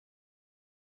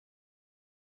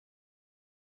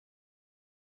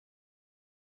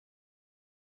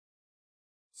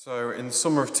So in the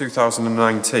summer of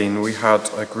 2019 we had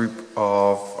a group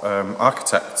of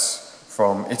architects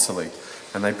from Italy,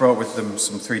 and they brought with them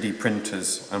some 3D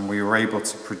printers, and we were able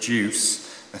to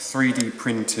produce a 3D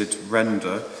printed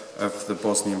render of the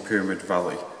Bosnian Pyramid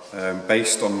Valley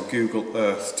based on Google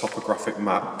Earth topographic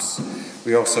maps.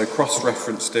 We also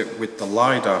cross-referenced it with the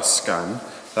LiDAR scan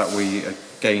that we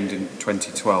gained in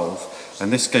 2012,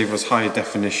 and this gave us higher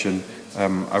definition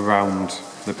around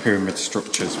the pyramid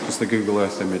structures, because the Google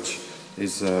Earth image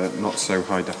is not so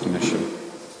high definition.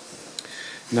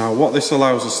 Now what this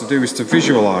allows us to do is to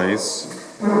visualize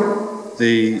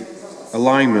the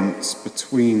alignments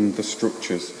between the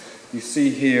structures. You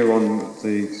see here on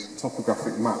the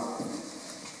topographic map,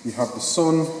 you have the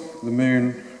sun, the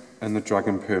moon and the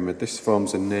dragon pyramid. This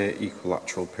forms a near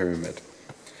equilateral pyramid.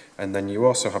 And then you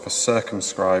also have a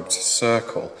circumscribed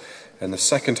circle, and the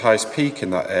second highest peak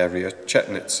in that area,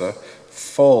 Chetnitsa,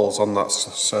 falls on that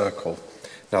circle.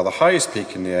 Now the highest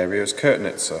peak in the area is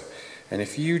Kurtnitsa, and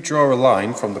if you draw a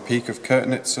line from the peak of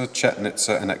Kurtnitsa,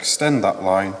 Chetnitsa, and extend that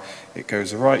line, it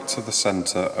goes right to the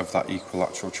centre of that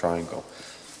equilateral triangle.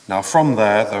 Now from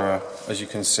there are, as you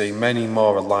can see, many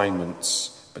more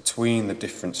alignments between the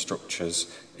different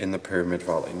structures in the Pyramid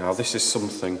Valley. Now this is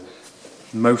something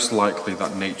most likely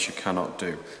that nature cannot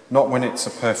do, not when it's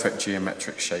a perfect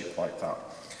geometric shape like that.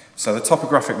 So the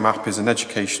topographic map is an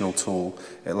educational tool.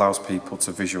 It allows people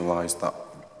to visualise that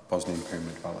Bosnian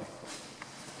Pyramid Valley.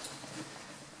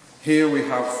 Here we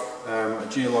have a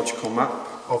geological map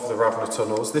of the Ravna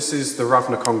tunnels. This is the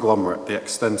Ravna conglomerate, the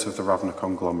extent of the Ravna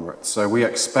conglomerate. So we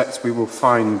expect we will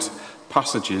find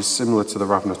passages similar to the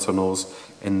Ravna tunnels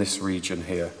in this region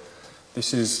here.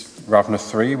 This is Ravna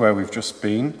 3, where we've just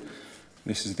been.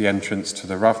 This is the entrance to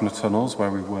the Ravna tunnels where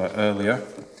we were earlier.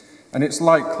 And it's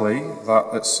likely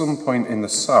that at some point in the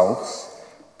south,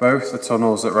 both the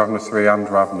tunnels at Ravna 3 and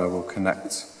Ravna will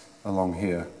connect along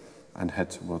here and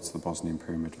head towards the Bosnian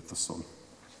Pyramid of the Sun.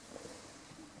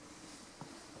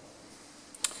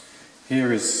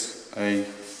 Here is a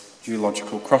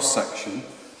geological cross-section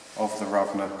of the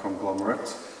Ravna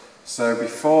conglomerate. So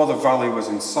before the valley was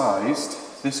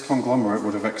incised, this conglomerate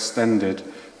would have extended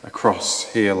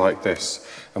across here like this.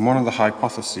 And one of the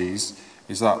hypotheses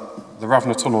is that the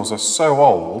Ravna tunnels are so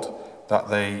old that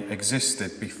they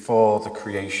existed before the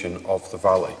creation of the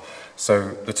valley.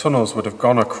 So the tunnels would have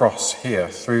gone across here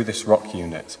through this rock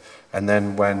unit, and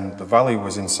then when the valley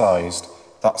was incised,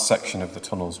 that section of the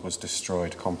tunnels was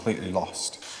destroyed, completely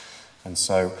lost. And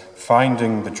so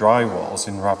finding the dry walls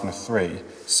in Ravna 3,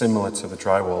 similar to the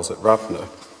dry walls at Ravna,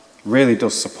 really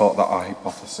does support that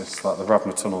hypothesis that the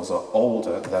Ravna tunnels are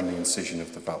older than the incision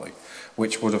of the valley,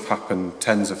 which would have happened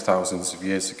tens of thousands of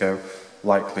years ago,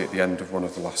 likely at the end of one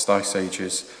of the last ice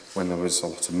ages, when there was a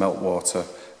lot of meltwater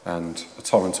and a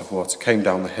torrent of water came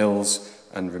down the hills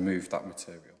and removed that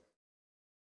material.